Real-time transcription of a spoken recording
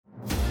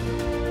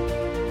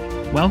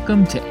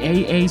Welcome to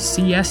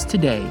AACS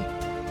Today,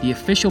 the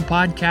official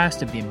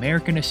podcast of the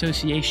American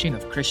Association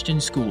of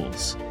Christian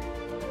Schools.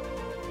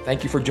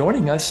 Thank you for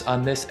joining us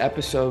on this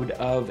episode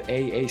of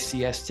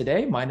AACS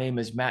Today. My name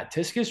is Matt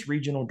Tiskus,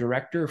 Regional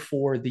Director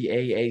for the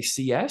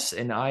AACS,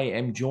 and I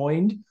am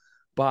joined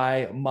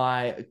by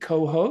my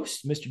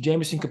co-host, Mr.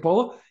 Jamison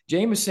Coppola.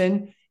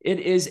 Jamison, it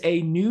is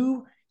a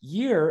new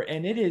year,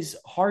 and it is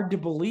hard to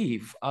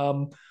believe.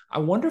 I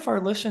wonder if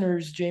our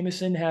listeners,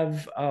 Jamison,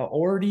 have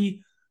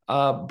already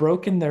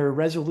broken their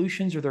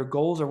resolutions or their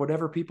goals or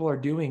whatever people are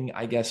doing,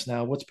 I guess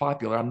now. What's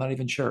popular? I'm not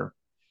even sure.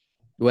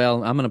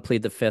 Well, I'm going to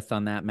plead the fifth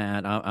on that,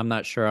 Matt. I'm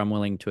not sure I'm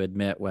willing to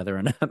admit whether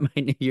or not my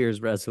New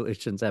Year's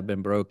resolutions have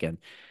been broken.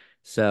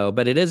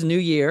 But it is New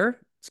Year.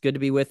 It's good to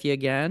be with you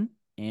again,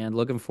 and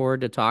looking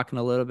forward to talking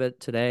a little bit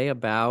today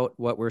about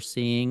what we're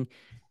seeing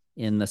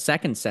in the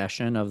second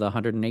session of the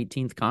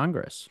 118th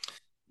Congress.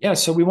 Yeah,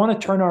 so we want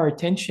to turn our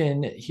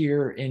attention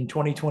here in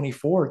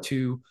 2024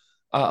 to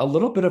a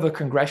little bit of a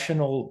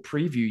congressional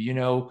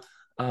preview.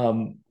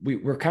 We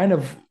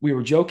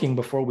were joking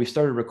before we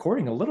started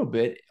recording a little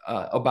bit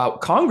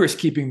about Congress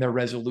keeping their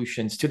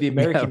resolutions to the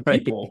American right.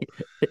 people.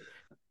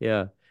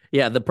 Yeah.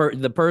 Yeah, the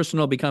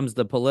personal becomes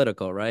the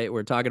political, right?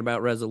 We're talking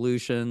about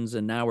resolutions,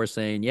 and now we're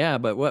saying, yeah,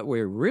 but what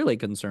we're really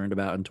concerned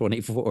about in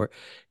 24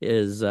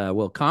 is,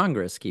 will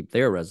Congress keep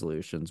their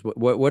resolutions?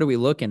 What are we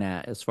looking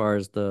at as far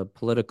as the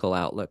political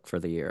outlook for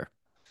the year?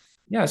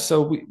 Yeah,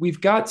 so we've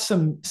got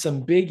some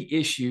big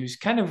issues.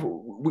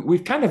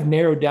 We've kind of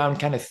narrowed down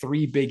kind of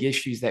three big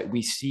issues that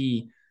we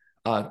see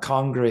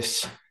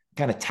Congress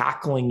kind of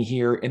tackling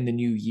here in the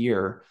new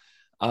year.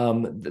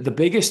 The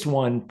biggest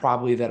one,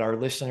 probably that our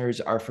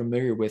listeners are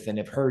familiar with and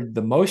have heard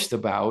the most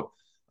about,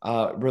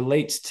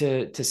 relates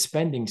to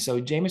spending. So,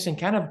 Jamison,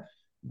 kind of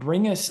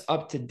bring us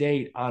up to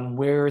date on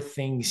where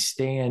things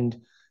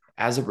stand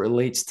as it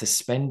relates to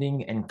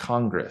spending and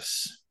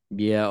Congress.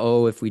 Yeah.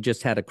 Oh, if we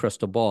just had a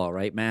crystal ball,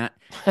 right, Matt?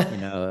 You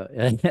know,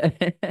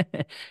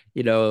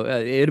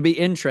 it'd be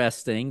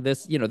interesting.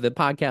 The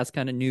podcast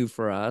kind of new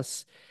for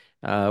us.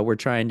 We're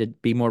trying to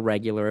be more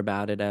regular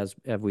about it as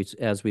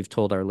we've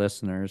told our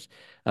listeners.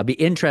 Be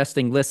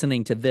interesting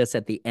listening to this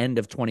at the end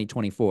of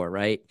 2024,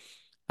 right?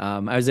 I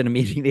was in a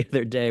meeting the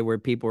other day where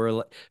people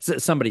were,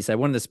 somebody said,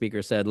 one of the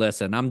speakers said,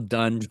 listen, I'm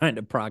done trying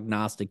to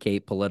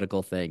prognosticate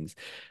political things.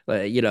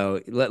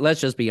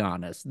 Let's just be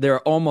honest. They're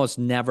almost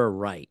never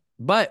right.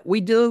 But we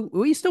still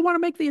want to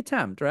make the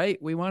attempt,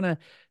 right? We want to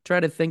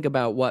try to think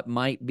about what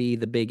might be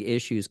the big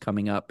issues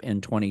coming up in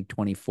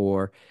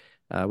 2024.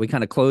 We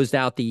kind of closed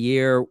out the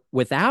year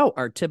without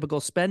our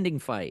typical spending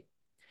fight.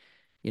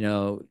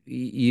 Our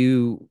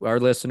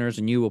listeners,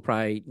 and you will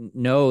probably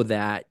know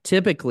that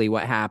typically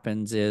what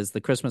happens is the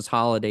Christmas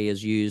holiday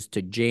is used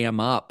to jam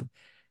up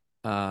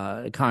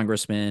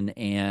congressmen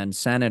and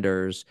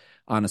senators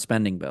on a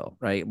spending bill,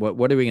 right?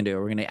 What are we going to do?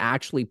 We're going to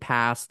actually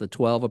pass the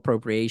 12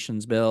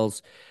 appropriations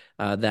bills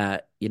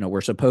that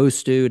we're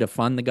supposed to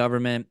fund the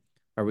government.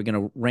 Are we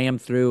going to ram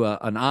through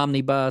an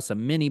omnibus, a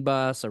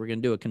minibus? Are we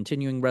going to do a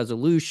continuing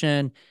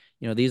resolution?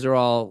 These are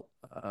all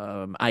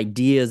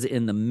ideas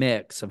in the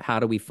mix of how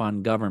do we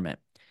fund government.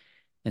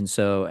 And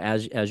so,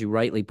 as you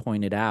rightly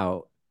pointed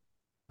out,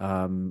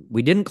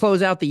 we didn't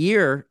close out the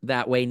year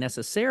that way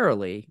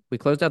necessarily. We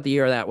closed out the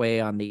year that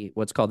way on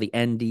what's called the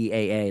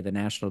NDAA, the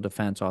National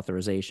Defense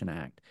Authorization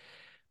Act.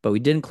 But we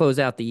didn't close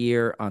out the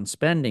year on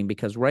spending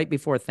because right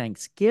before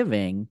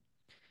Thanksgiving,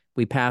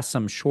 we passed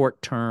some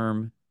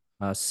short-term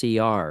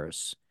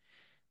CRs.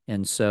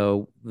 And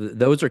so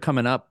those are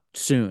coming up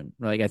soon.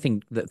 Like I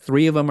think that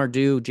 3 of them are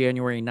due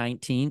January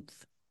 19th.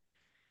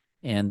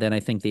 And then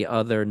I think the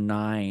other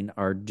 9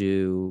 are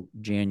due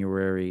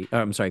February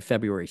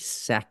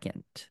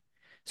 2nd.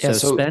 Yeah,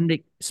 So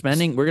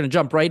spending, we're going to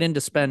jump right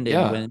into spending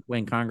yeah.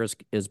 when Congress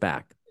is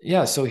back.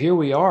 Yeah, so here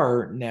we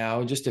are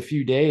now, just a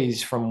few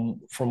days from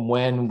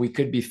when we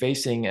could be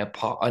facing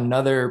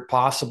another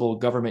possible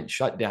government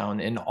shutdown,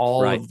 and Right.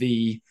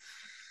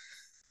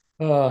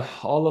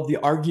 all of the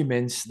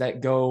arguments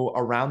that go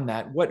around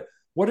that.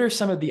 What are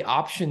some of the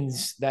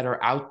options that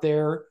are out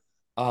there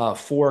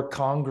for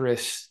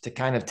Congress to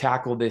kind of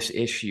tackle this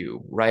issue?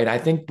 Right, I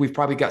think we've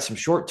probably got some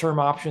short-term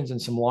options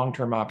and some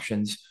long-term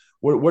options.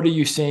 What are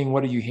you seeing?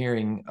 What are you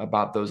hearing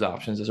about those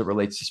options as it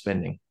relates to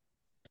spending?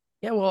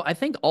 Yeah, well, I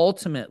think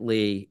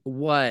ultimately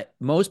what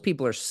most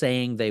people are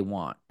saying they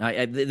want,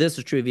 this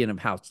is true even of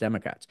House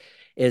Democrats,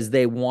 is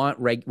they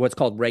want what's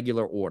called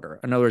regular order.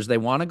 In other words, they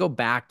want to go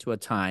back to a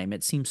time,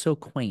 it seems so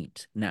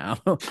quaint now,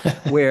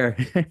 where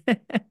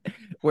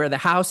where the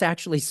House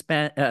actually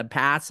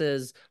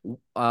passes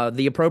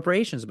the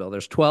appropriations bill.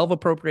 There's 12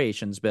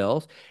 appropriations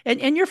bills,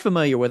 and you're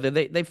familiar with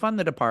it. They fund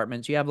the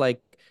departments. You have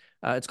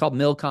it's called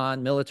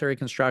MILCON, military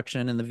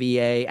construction in the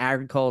VA,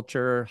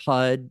 agriculture,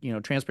 HUD,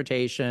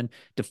 transportation,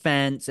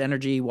 defense,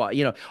 energy,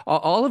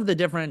 all of the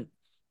different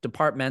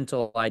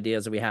departmental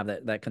ideas that we have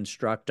that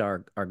construct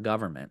our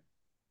government.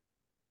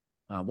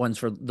 One's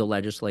for the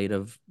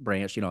legislative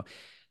branch,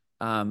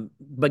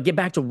 but get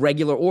back to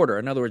regular order.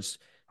 In other words,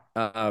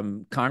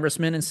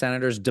 congressmen and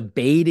senators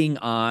debating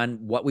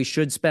on what we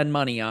should spend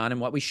money on and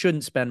what we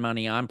shouldn't spend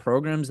money on,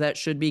 programs that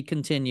should be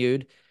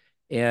continued.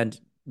 And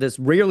this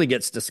rarely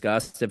gets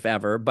discussed, if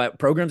ever, but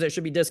programs that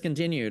should be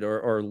discontinued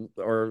or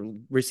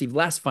receive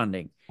less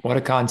funding. What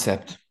a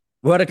concept.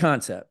 What a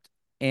concept.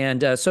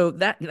 And so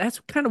that's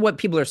kind of what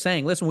people are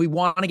saying. Listen, we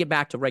want to get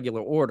back to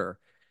regular order.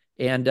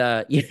 And,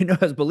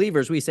 as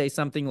believers, we say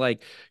something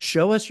like,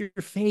 show us your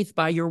faith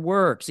by your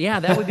works. Yeah,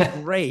 that would be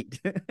great.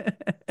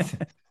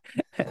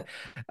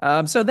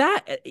 So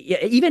that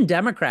even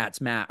Democrats,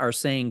 Matt, are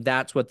saying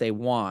that's what they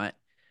want.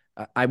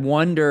 I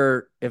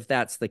wonder if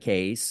that's the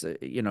case.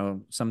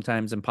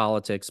 Sometimes in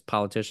politics,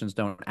 politicians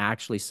don't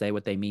actually say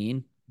what they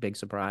mean. Big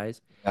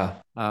surprise. Yeah.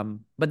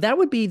 But that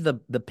would be the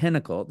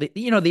pinnacle.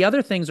 The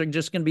other things are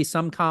just going to be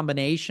some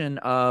combination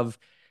of,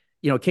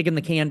 kicking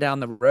the can down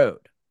the road.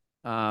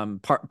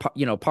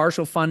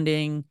 Partial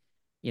funding.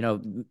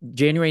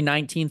 January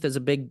 19th is a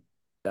big,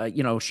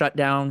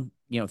 shutdown.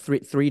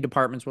 Three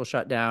departments will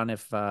shut down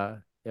if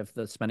the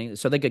spending.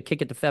 So they could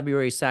kick it to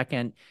February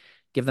 2nd,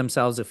 give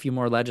themselves a few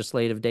more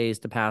legislative days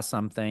to pass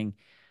something.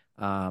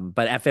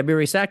 But at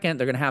February 2nd,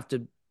 they're going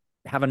to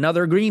have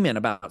another agreement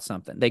about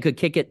something. They could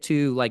kick it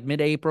to like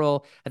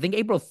mid-April. I think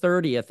April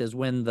 30th is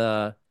when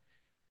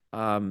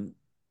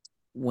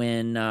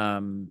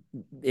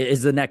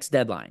is the next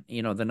deadline,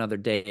 another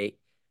date.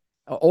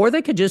 Or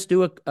they could just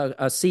do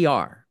a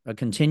CR, a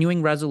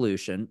continuing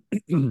resolution.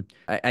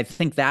 I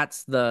think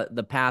that's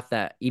the path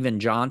that even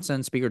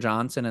Speaker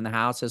Johnson in the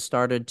House has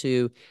started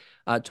to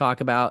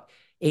talk about.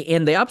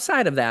 And the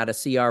upside of that, a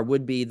CR,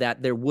 would be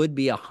that there would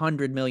be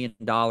 $100 million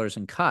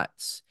in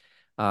cuts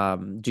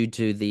due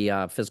to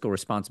the Fiscal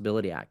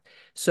Responsibility Act.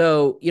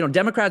 So,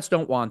 Democrats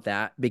don't want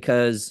that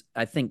because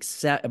I think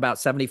about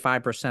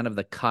 75% of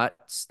the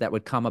cuts that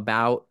would come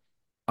about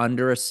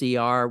under a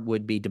CR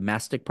would be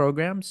domestic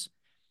programs.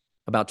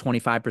 About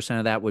 25%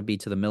 of that would be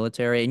to the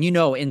military. And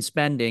in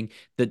spending,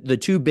 the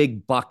two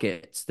big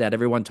buckets that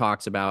everyone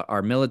talks about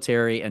are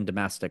military and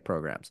domestic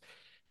programs.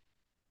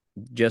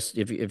 Just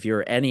if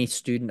you're any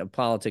student of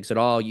politics at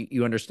all,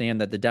 you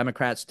understand that the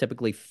Democrats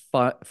typically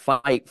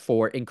fight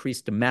for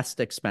increased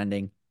domestic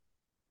spending.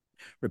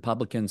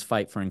 Republicans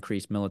fight for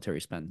increased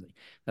military spending.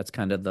 That's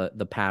kind of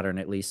the pattern,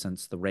 at least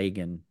since the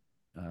Reagan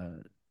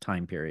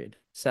time period.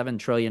 $7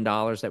 trillion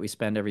that we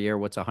spend every year.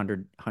 What's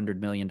 $100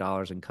 million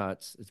in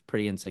cuts? It's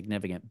pretty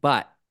insignificant,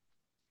 but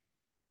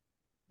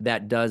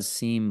that does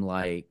seem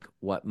like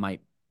what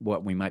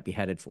we might be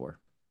headed for.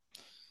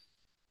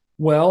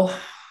 Well,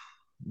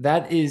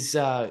 that's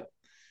going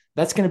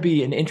to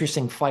be an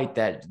interesting fight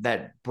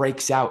that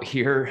breaks out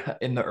here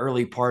in the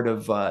early part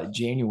of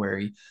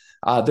January.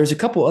 There's a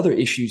couple other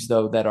issues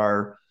though that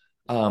are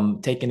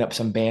taking up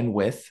some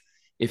bandwidth,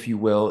 if you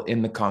will,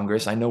 in the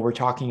Congress. I know we're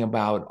talking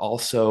about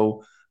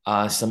also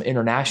some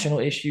international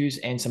issues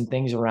and some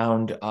things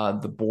around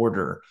the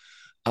border.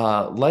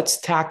 Let's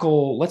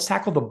tackle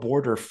the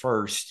border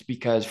first,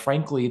 because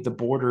frankly, the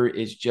border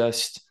is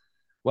just,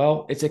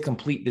 well, it's a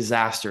complete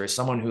disaster. As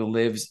someone who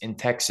lives in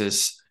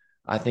Texas,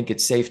 I think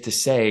it's safe to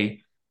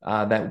say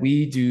that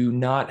we do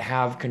not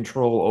have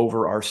control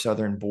over our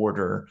southern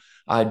border.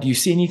 Do you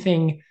see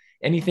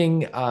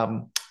anything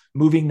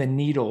moving the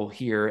needle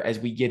here as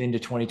we get into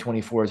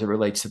 2024 as it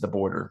relates to the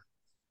border?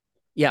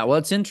 Yeah, well,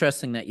 it's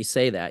interesting that you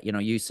say that.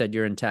 You said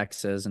you're in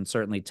Texas, and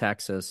certainly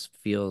Texas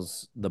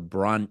feels the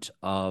brunt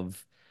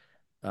of,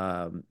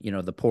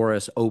 the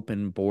porous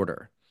open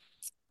border.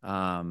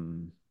 I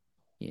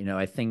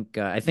think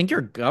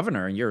your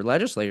governor and your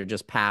legislator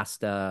just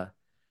passed a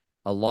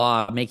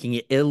law making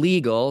it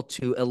illegal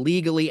to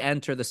illegally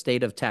enter the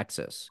state of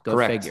Texas. Go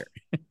Correct. figure.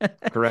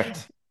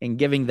 Correct. And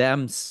giving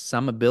them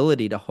some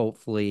ability to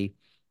hopefully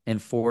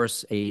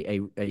enforce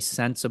a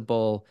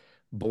sensible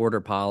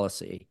border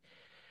policy.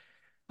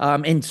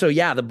 And so,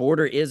 yeah, the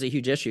border is a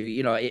huge issue.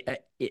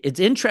 It's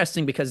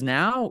interesting because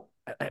now,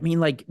 I mean,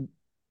 like,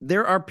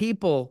 there are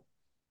people.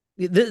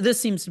 This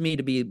seems to me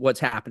to be what's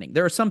happening.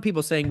 There are some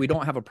people saying we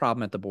don't have a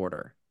problem at the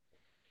border.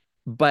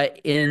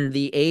 But in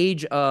the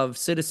age of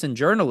citizen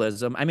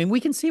journalism, I mean, we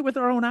can see it with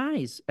our own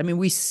eyes. I mean,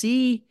 we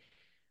see,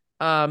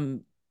 the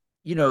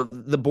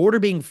border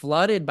being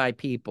flooded by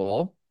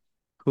people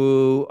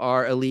who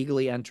are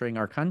illegally entering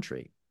our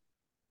country.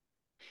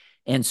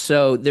 And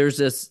so there's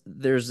this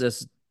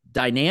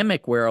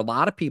dynamic where a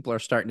lot of people are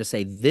starting to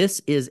say, this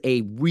is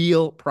a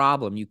real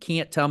problem. You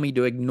can't tell me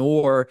to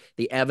ignore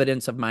the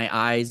evidence of my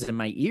eyes and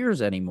my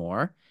ears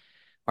anymore.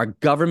 Our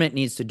government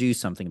needs to do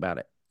something about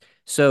it.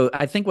 So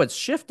I think what's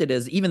shifted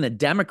is even the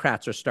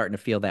Democrats are starting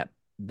to feel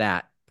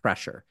that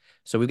pressure.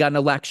 So we've got an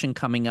election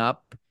coming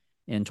up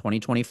in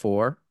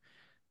 2024.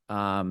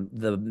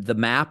 The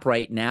map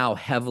right now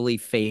heavily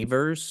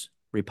favors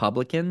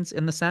Republicans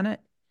in the Senate.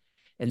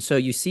 And so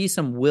you see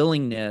some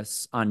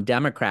willingness on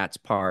Democrats'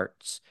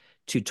 parts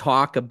to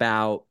talk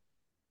about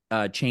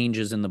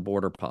changes in the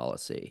border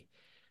policy.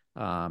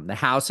 The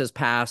House has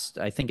passed,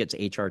 I think it's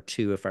H.R.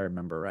 2, if I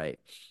remember right,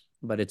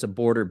 but it's a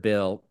border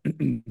bill.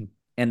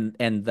 And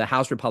the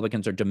House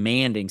Republicans are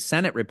demanding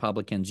Senate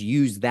Republicans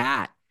use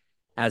that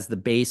as the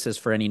basis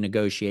for any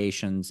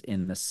negotiations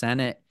in the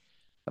Senate.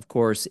 Of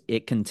course,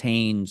 it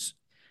contains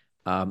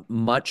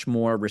much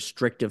more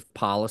restrictive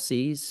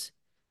policies,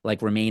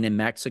 like remain in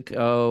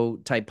Mexico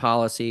type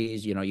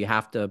policies. You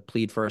have to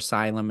plead for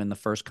asylum in the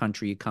first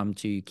country you come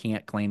to. You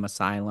can't claim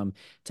asylum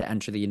to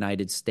enter the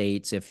United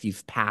States if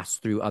you've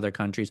passed through other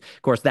countries.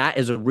 Of course, that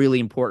is a really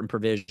important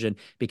provision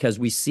because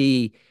we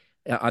see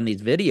on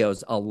these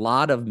videos a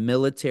lot of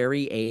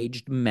military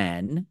aged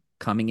men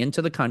coming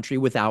into the country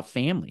without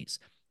families,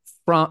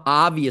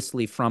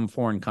 obviously from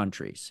foreign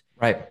countries.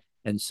 Right.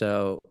 And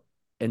so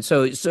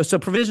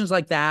provisions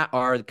like that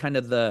are kind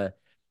of the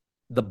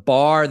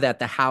bar that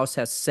the House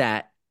has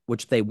set,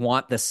 which they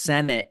want the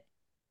Senate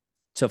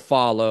to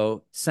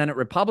follow. Senate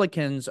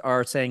Republicans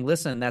are saying,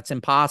 listen, that's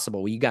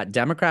impossible. You got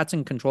Democrats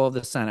in control of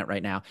the Senate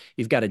right now.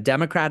 You've got a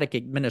Democratic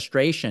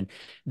administration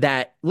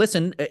that,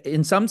 listen,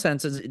 in some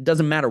senses, it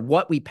doesn't matter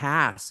what we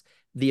pass.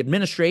 The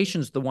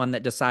administration's the one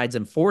that decides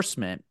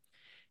enforcement.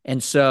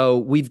 And so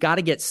we've got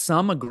to get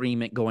some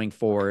agreement going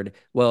forward.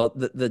 Well,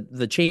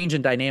 the change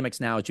in dynamics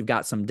now is you've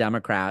got some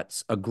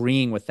Democrats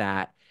agreeing with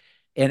that.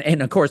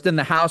 And of course, then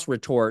the House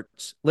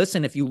retorts,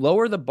 listen, if you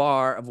lower the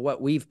bar of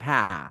what we've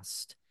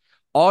passed,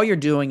 all you're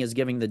doing is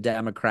giving the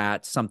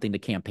Democrats something to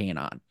campaign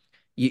on.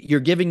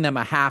 You're giving them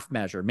a half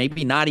measure,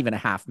 maybe not even a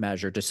half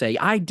measure, to say,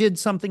 I did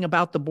something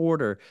about the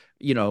border,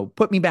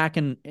 put me back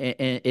in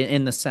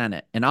the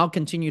Senate, and I'll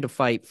continue to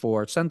fight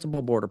for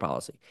sensible border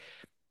policy.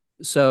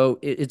 So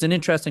it's an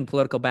interesting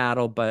political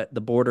battle, but the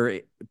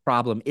border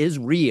problem is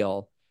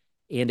real,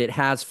 and it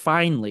has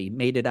finally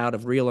made it out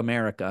of real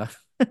America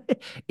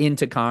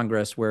into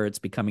Congress, where it's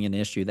becoming an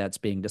issue that's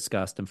being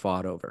discussed and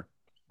fought over.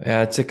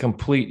 Yeah, it's a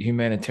complete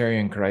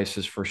humanitarian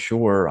crisis for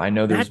sure. I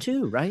know That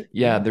too, right?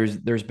 yeah,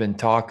 there's been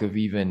talk of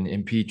even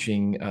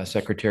impeaching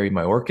Secretary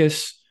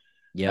Mayorkas.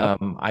 Yep.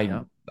 I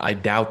Yep. I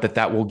doubt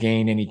that will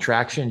gain any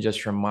traction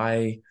just from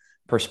my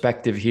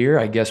perspective here.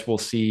 I guess we'll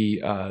see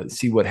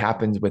what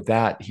happens with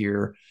that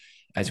here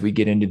as we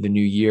get into the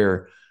new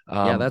year.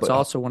 Yeah, that's But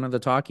also one of the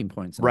talking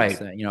points in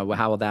this. right,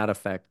 How will that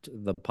affect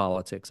the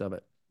politics of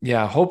it?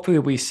 yeah, hopefully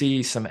we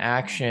see some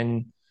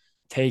action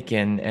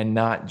taken and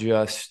not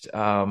just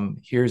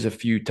here's a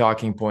few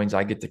talking points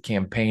I get to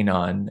campaign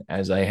on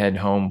as I head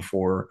home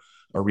for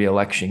a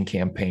reelection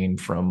campaign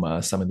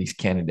from some of these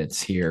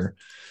candidates here,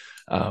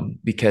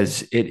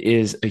 because it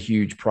is a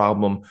huge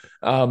problem.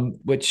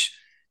 Which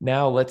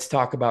now let's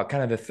talk about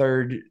kind of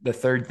the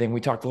third thing.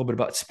 We talked a little bit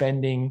about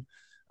spending,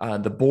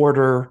 the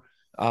border.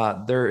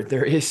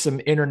 There is some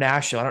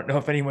international. I don't know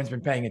if anyone's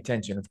been paying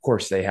attention. Of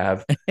course they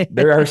have.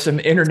 There are some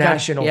It's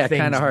international kind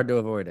things. of hard to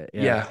avoid it.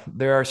 Yeah. Yeah,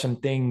 there are some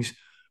things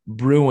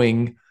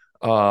brewing,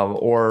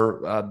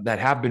 or that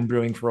have been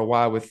brewing for a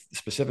while, with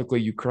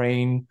specifically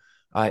Ukraine,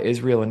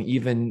 Israel, and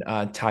even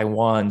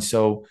Taiwan.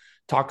 So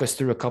talk us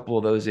through a couple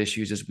of those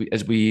issues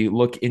as we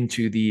look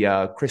into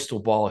the crystal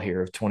ball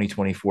here of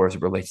 2024 as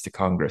it relates to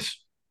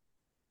Congress.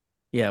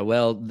 Yeah.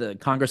 Well, the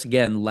Congress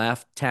again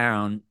left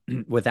town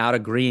without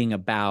agreeing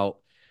about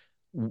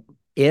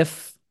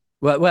if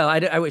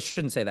I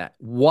shouldn't say that.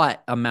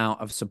 What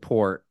amount of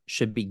support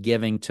should be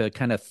giving to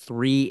kind of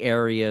three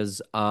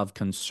areas of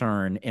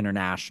concern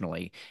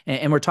internationally,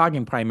 and we're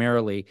talking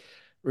primarily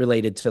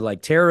related to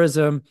like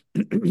terrorism,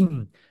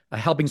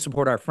 helping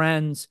support our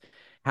friends,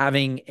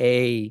 having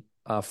a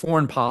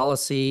foreign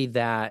policy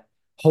that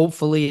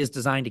hopefully is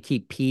designed to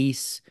keep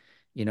peace.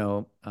 You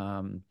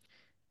know,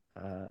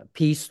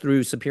 peace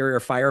through superior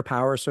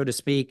firepower, so to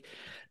speak,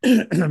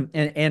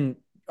 and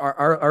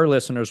our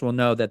listeners will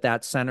know that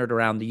that's centered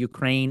around the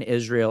Ukraine,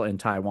 Israel, and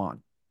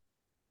Taiwan,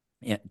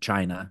 and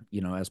China,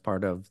 as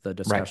part of the Right.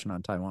 discussion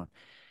on Taiwan.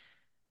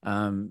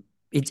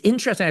 It's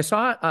interesting. I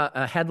saw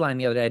a headline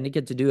the other day. I didn't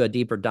get to do a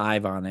deeper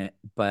dive on it,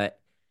 but,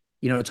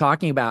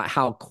 talking about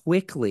how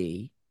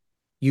quickly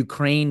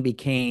Ukraine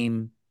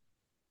became,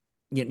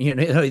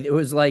 it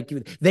was like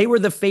they were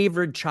the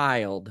favored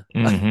child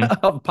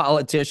Mm-hmm. of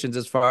politicians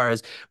as far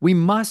as we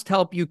must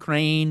help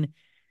Ukraine.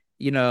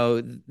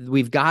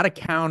 We've got to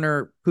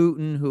counter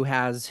Putin, who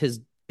has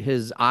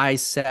his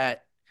eyes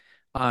set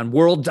on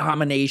world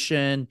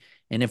domination.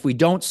 And if we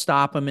don't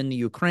stop him in the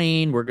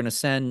Ukraine, we're going to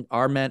send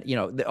our men,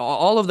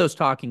 all of those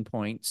talking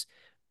points,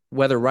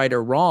 whether right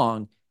or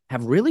wrong,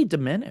 have really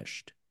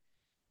diminished.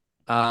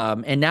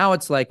 And now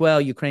it's like, well,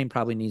 Ukraine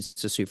probably needs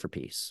to sue for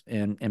peace.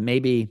 And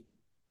maybe,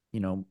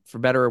 for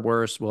better or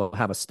worse, we'll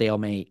have a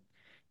stalemate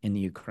in the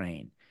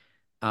Ukraine.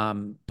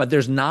 But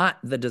there's not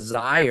the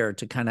desire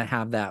to kind of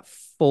have that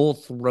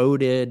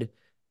full-throated,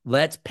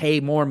 let's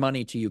pay more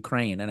money to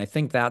Ukraine. And I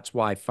think that's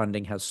why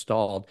funding has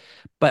stalled.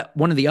 But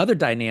one of the other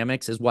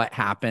dynamics is what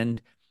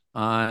happened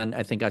on,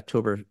 I think,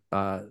 October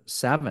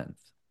 7th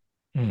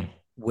Mm.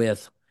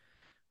 with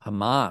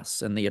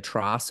Hamas and the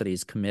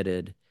atrocities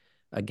committed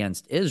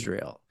against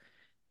Israel.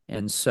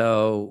 And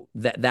so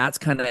that's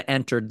kind of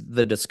entered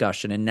the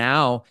discussion. And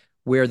now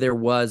where there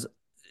was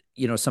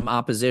some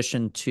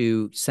opposition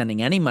to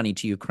sending any money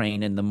to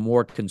Ukraine in the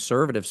more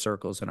conservative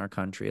circles in our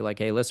country, like,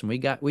 hey, listen,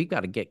 we've got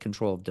to get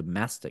control of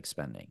domestic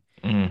spending.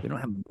 We don't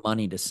have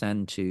money to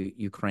send to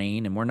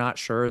Ukraine, and we're not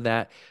sure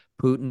that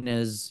Putin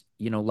is,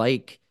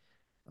 like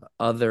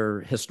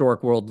other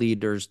historic world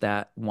leaders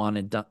that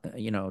wanted,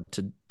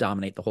 to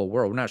dominate the whole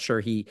world. We're not sure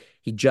he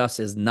just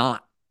is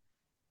not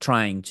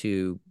trying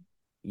to,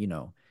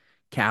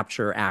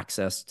 capture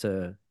access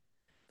to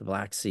the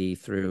Black Sea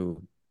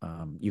through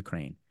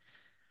Ukraine.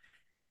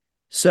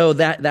 So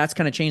that's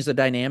kind of changed the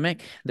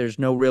dynamic. There's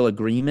no real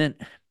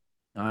agreement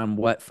on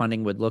what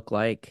funding would look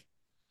like.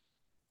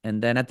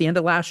 And then at the end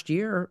of last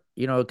year,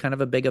 kind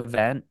of a big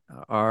event,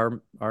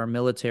 our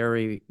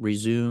military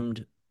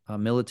resumed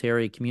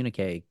military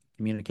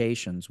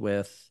communications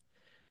with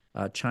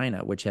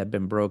China, which had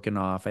been broken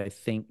off, I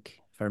think,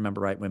 if I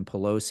remember right, when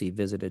Pelosi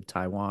visited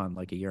Taiwan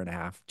like a year and a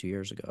half, 2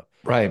 years ago.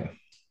 Right.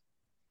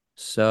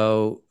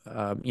 So,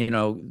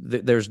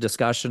 there's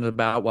discussion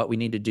about what we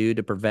need to do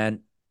to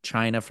prevent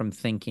China from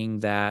thinking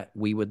that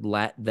we would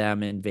let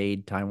them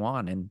invade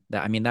Taiwan. And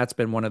that's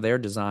been one of their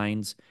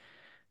designs,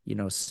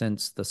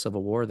 since the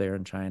Civil War there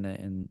in China.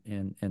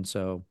 And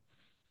so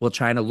will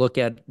China look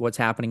at what's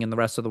happening in the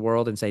rest of the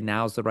world and say,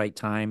 now's the right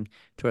time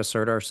to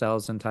assert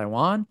ourselves in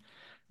Taiwan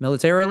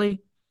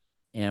militarily?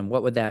 And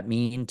what would that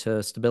mean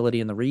to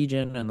stability in the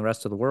region and the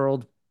rest of the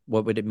world?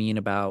 What would it mean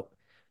about,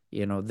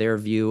 their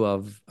view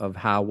of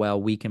how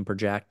well we can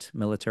project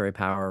military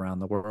power around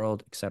the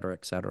world, et cetera,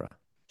 et cetera.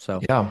 So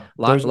yeah,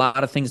 a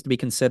lot of things to be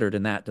considered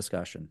in that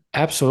discussion.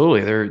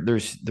 Absolutely.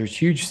 There's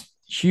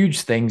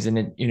huge things.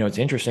 And it's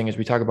interesting as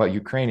we talk about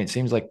Ukraine, it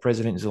seems like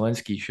President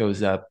Zelensky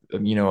shows up,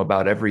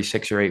 about every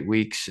 6 or 8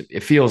 weeks.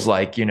 It feels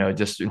like,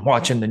 just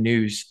watching the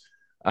news,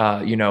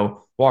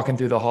 walking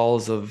through the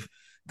halls of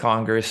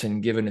Congress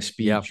and giving a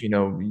speech,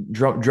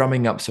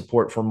 drumming up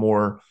support for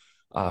more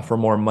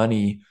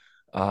money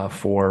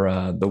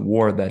for the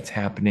war that's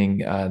happening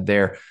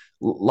there.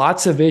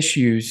 Lots of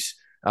issues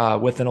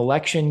with an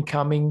election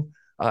coming.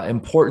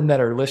 Important that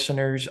our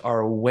listeners are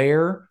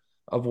aware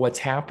of what's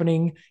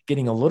happening,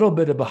 getting a little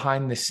bit of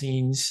behind the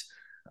scenes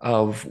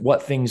of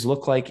what things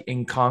look like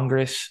in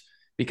Congress,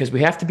 because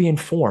we have to be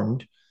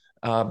informed,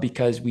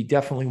 because we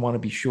definitely want to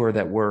be sure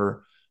that we're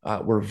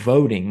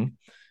voting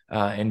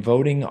and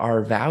voting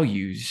our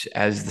values,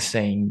 as the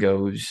saying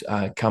goes,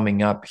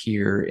 coming up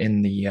here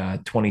in the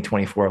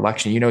 2024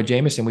 election.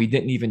 Jamison, we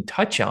didn't even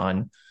touch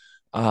on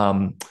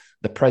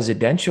the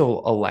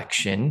presidential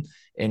election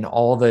and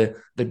all the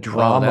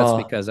drama. Well,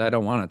 that's because I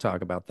don't want to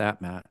talk about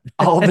that, Matt.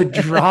 All the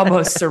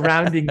drama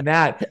surrounding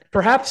that.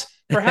 Perhaps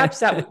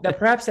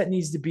that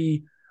needs to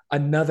be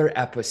another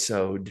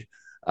episode,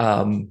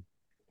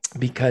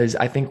 because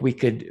I think we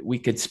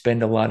could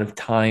spend a lot of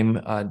time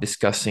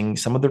discussing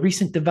some of the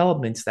recent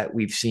developments that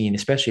we've seen,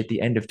 especially at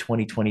the end of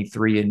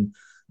 2023 in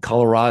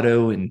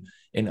Colorado and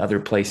in other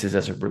places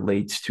as it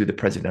relates to the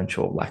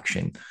presidential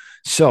election.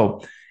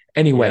 So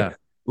anyway. Yeah.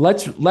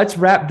 Let's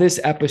wrap this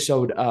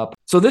episode up.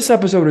 So this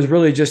episode is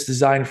really just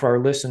designed for our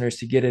listeners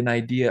to get an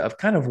idea of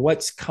kind of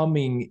what's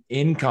coming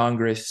in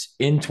Congress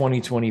in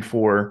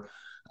 2024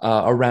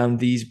 around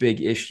these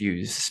big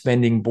issues,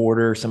 spending,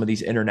 border, some of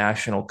these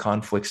international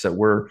conflicts that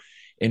we're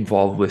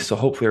involved with. So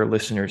hopefully our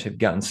listeners have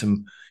gotten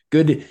some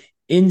good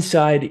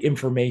inside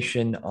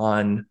information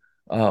on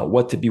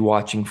what to be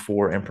watching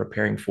for and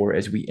preparing for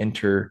as we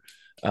enter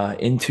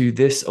into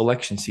this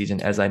election season,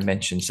 as I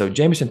mentioned. So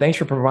Jamison, thanks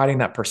for providing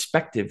that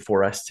perspective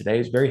for us today.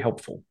 It's very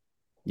helpful.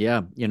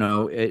 Yeah.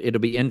 It'll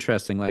be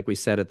interesting, like we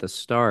said at the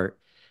start,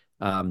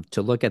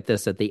 to look at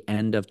this at the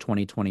end of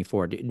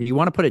 2024. Do you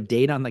want to put a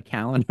date on the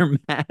calendar,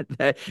 Matt,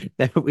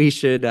 that we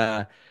should,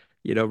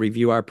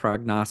 review our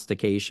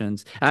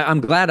prognostications?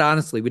 I'm glad,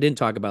 honestly, we didn't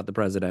talk about the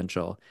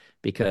presidential,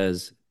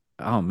 because,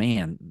 oh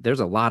man,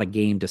 there's a lot of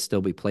game to still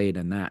be played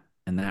in that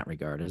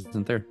regard,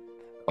 isn't there?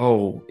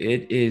 Oh,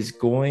 it is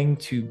going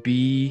to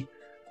be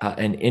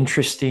an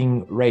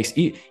interesting race.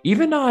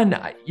 Even on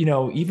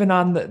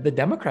the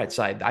Democrat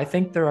side, I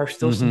think there are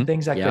still some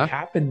things that could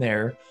happen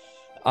there.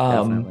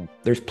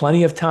 There's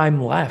plenty of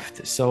time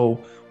left. So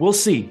we'll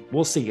see.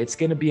 It's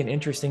going to be an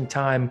interesting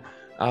time.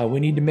 We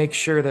need to make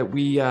sure that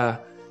we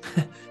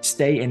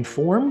stay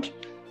informed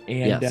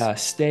and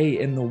stay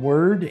in the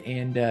word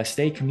and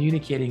stay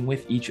communicating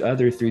with each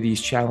other through these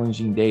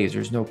challenging days.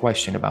 There's no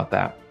question about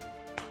that.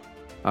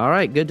 All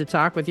right. Good to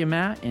talk with you,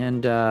 Matt.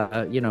 And,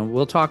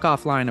 we'll talk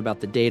offline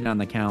about the date on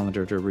the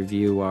calendar to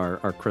review our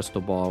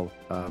crystal ball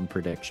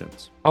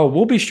predictions. Oh,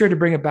 we'll be sure to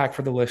bring it back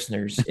for the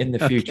listeners in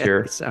the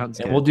future. Sounds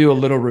good. And we'll do a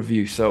little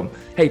review. So,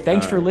 hey,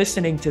 thanks for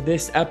listening to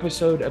this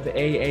episode of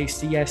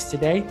AACS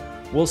Today.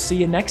 We'll see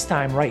you next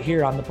time right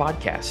here on the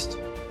podcast.